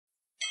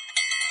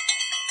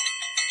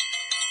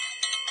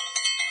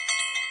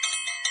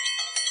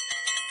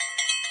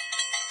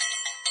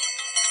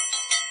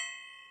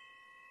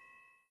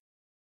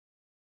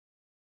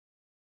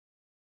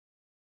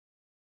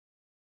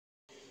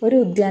ഒരു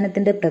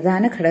ഉദ്യാനത്തിന്റെ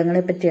പ്രധാന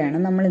ഘടകങ്ങളെ പറ്റിയാണ്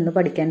നമ്മൾ ഇന്ന്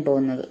പഠിക്കാൻ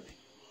പോകുന്നത്.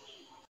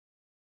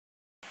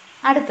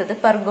 അടുത്തത്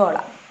പെർഗോള.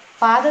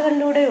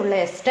 പാതകളിലൂടെയുള്ള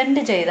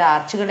എക്സ്റ്റെൻഡ് ചെയ്ത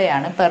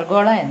ആർച്ചുകളെയാണ്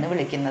പെർഗോള എന്ന്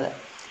വിളിക്കുന്നത്.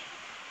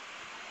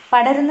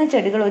 പടരുന്ന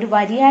ചെടികൾ ഒരു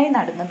വരിയായി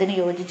നടുന്നതിന്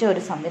യോജിച്ച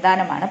ഒരു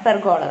സംവിധാനമാണ്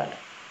പെർഗോളകൾ.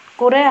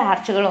 കുറെ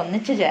ആർച്ചുകൾ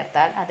ഒന്നിച്ചു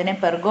ചേർത്താൽ അതിനെ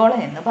പെർഗോള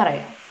എന്ന്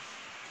പറയാം.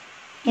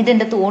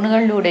 ഇതിന്റെ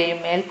തൂണുകളിലൂടെയും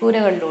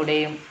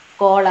മേൽക്കൂരകളിലൂടെയും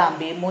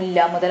കോളാമ്പി, മുല്ല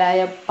മുതലായ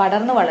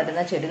പടർന്നു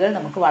വളരുന്ന ചെടികൾ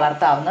നമുക്ക്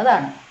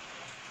വളർത്താവുന്നതാണ്.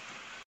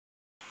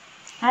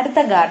 അടുത്ത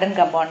ഗാർഡൻ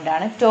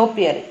കമ്പൗണ്ടാണ്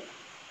ടോപ്പിയറി.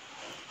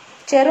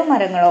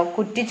 ചെറുമരങ്ങളോ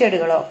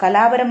കുറ്റിച്ചെടികളോ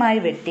കലാപരമായി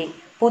വെട്ടി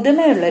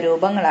പുതുമയുള്ള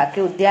രൂപങ്ങളാക്കി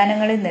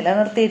ഉദ്യാനങ്ങളിൽ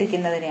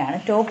നിലനിർത്തിയിരിക്കുന്നതിനെയാണ്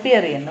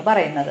ടോപ്പിയറി എന്ന്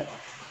പറയുന്നത്.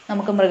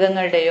 നമുക്ക്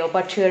മൃഗങ്ങളുടെയോ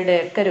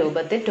പക്ഷികളുടെയോ ഒക്കെ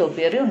രൂപത്തിൽ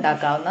ടോപ്പിയറി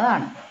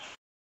ഉണ്ടാക്കാവുന്നതാണ്.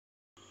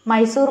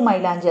 മൈസൂർ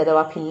മൈലാഞ്ചി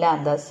അഥവാ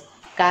ഫില്ലാന്തസ്,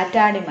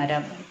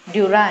 കാറ്റാടിമരം,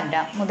 ഡ്യൂറാൻഡ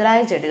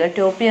മുതലായ ചെടികൾ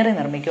ടോപ്പിയറി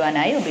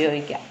നിർമ്മിക്കുവാനായി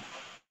ഉപയോഗിക്കാം.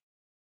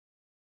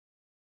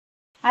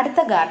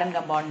 അടുത്ത ഗാർഡൻ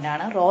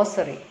കമ്പൗണ്ടാണ്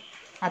റോസറി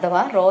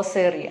അഥവാ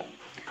റോസേറിയ.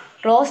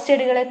 റോസ്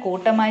ചെടികളെ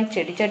കൂട്ടമായി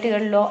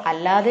ചെടിച്ചട്ടികളിലോ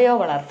അല്ലാതെയോ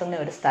വളർത്തുന്ന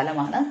ഒരു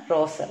സ്ഥലമാണ്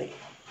റോസറി.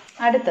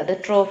 അടുത്തത്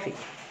ട്രോഫി.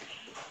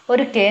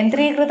 ഒരു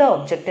കേന്ദ്രീകൃത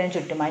ഒബ്ജക്റ്റിന്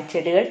ചുറ്റുമായി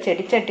ചെടികൾ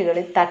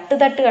ചെടിച്ചട്ടികളിൽ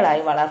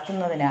തട്ടുതട്ടുകളായി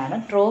വളർത്തുന്നതിനാണ്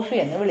ട്രോഫി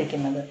എന്ന്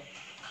വിളിക്കുന്നത്.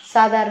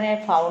 സാധാരണയായി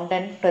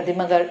ഫൗണ്ടൻ,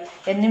 പ്രതിമകൾ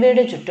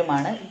എന്നിവയുടെ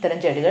ചുറ്റുമാണ് ഇത്തരം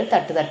ചെടികൾ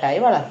തട്ടുതട്ടായി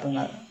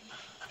വളർത്തുന്നത്.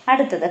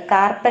 അടുത്തത്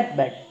കാർപ്പറ്റ്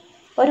ബെഡ്.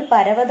 ഒരു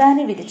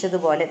പരവതാനി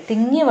വിരിച്ചതുപോലെ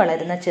തിങ്ങി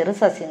വളരുന്ന ചെറു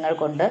സസ്യങ്ങൾ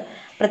കൊണ്ട്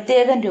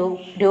പ്രത്യേകം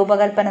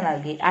രൂപകൽപ്പന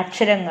നൽകി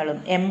അക്ഷരങ്ങളും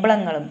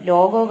എംബ്ലങ്ങളും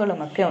ലോഗോകളും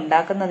ഒക്കെ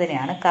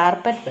ഉണ്ടാക്കുന്നതിനെയാണ്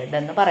കാർപ്പറ്റ് ബെഡ്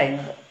എന്ന്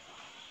പറയുന്നത്.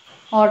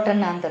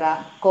 ഓട്ടനാന്തറ,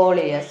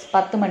 കോളിയസ്,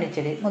 10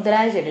 മണിച്ചെടി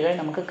മുതലായ ചെടികൾ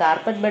നമുക്ക്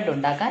കാർപ്പറ്റ് ബെഡ്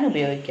ഉണ്ടാക്കാൻ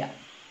ഉപയോഗിക്കാം.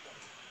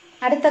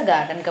 അടുത്ത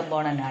ഗാർഡൻ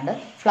കമ്പോണന്റാണ്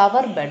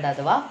ഫ്ലവർ ബെഡ്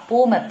അഥവാ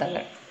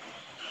പൂമെത്തകൾ.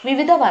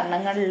 വിവിധ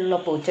വർണ്ണങ്ങളിലുള്ള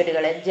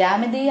പൂച്ചെടികളെ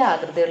ജ്യാമിതീയ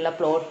ആകൃതിയുള്ള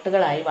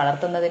പ്ലോട്ടുകളായി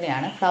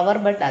വളർത്തുന്നതിനെയാണ് ഫ്ലവർ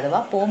ബെഡ് അഥവാ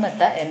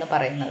പൂമെത്ത എന്ന്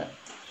പറയുന്നത്.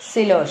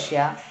 സിലോഷ്യ,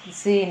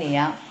 സീനിയ,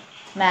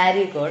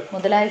 മാരിഗോൾഡ്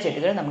മുതലായ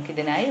ചെടികൾ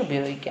നമുക്കിതിനായി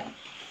ഉപയോഗിക്കാം.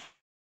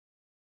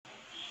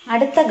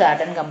 അടുത്ത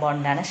ഗാർഡൻ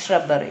കമ്പൗണ്ടാണ്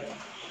ഷ്രബറി.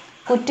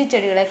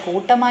 കുറ്റിച്ചെടികളെ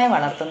കൂട്ടമായി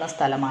വളർത്തുന്ന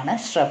സ്ഥലമാണ്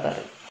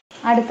ഷ്രബറി.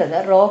 അടുത്തത്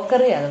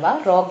റോക്കറി അഥവാ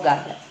റോക്ക്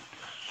ഗാർഡൻ.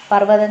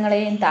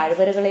 പർവ്വതങ്ങളെയും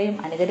താഴ്വരകളെയും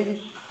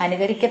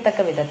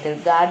അനുകരിക്കത്തക്ക വിധത്തിൽ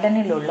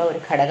ഗാർഡനിലുള്ള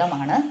ഒരു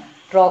ഘടകമാണ്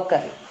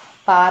റോക്കറി.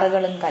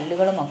 പാറകളും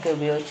കല്ലുകളും ഒക്കെ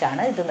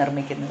ഉപയോഗിച്ചാണ് ഇത്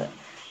നിർമ്മിക്കുന്നത്.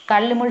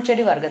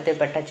 കള്ളിമുൾച്ചെടി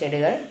വർഗത്തിൽപ്പെട്ട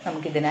ചെടികൾ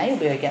നമുക്കിതിനായി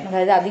ഉപയോഗിക്കാം.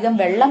 അതായത് അധികം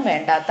വെള്ളം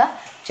വേണ്ടാത്ത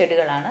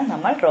ചെടികളാണ്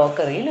നമ്മൾ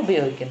റോക്കറിയിൽ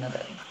ഉപയോഗിക്കുന്നത്.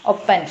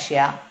 ഒപ്പൻഷ്യ,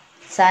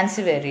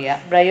 സാൻസിവേറിയ,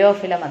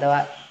 ബ്രയോഫിലം അഥവാ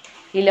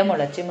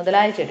ഇലമുളച്ചി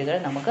മുതലായ ചെടികൾ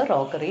നമുക്ക്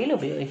റോക്കറിയിൽ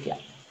ഉപയോഗിക്കാം.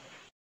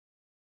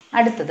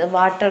 അടുത്തത്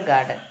വാട്ടർ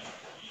ഗാർഡൻ.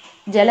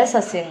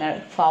 ജലസസ്യങ്ങൾ,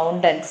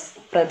 ഫൗണ്ടൻസ്,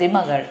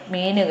 പ്രതിമകൾ,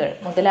 മീനുകൾ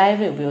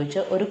മുതലായവ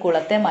ഉപയോഗിച്ച് ഒരു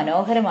കുളത്തെ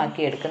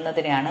മനോഹരമാക്കി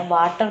എടുക്കുന്നതിനെയാണ്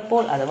വാട്ടർ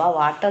പൂൾ അഥവാ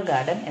വാട്ടർ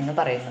ഗാർഡൻ എന്ന്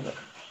പറയുന്നത്.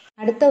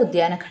 അടുത്ത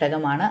ഉദ്യാന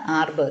ഘടകമാണ്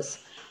ആർബേഴ്സ്.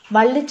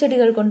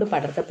 വള്ളിച്ചെടികൾ കൊണ്ട്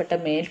പടർത്തപ്പെട്ട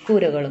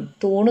മേൽക്കൂരകളും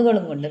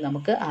തൂണുകളും കൊണ്ട്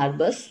നമുക്ക്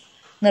ആർബേഴ്സ്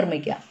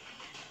നിർമ്മിക്കാം.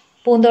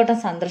 പൂന്തോട്ടം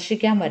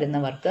സന്ദർശിക്കാൻ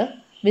വരുന്നവർക്ക്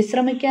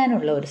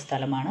വിശ്രമിക്കാനുള്ള ഒരു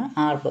സ്ഥലമാണ്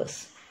ആർബേഴ്സ്.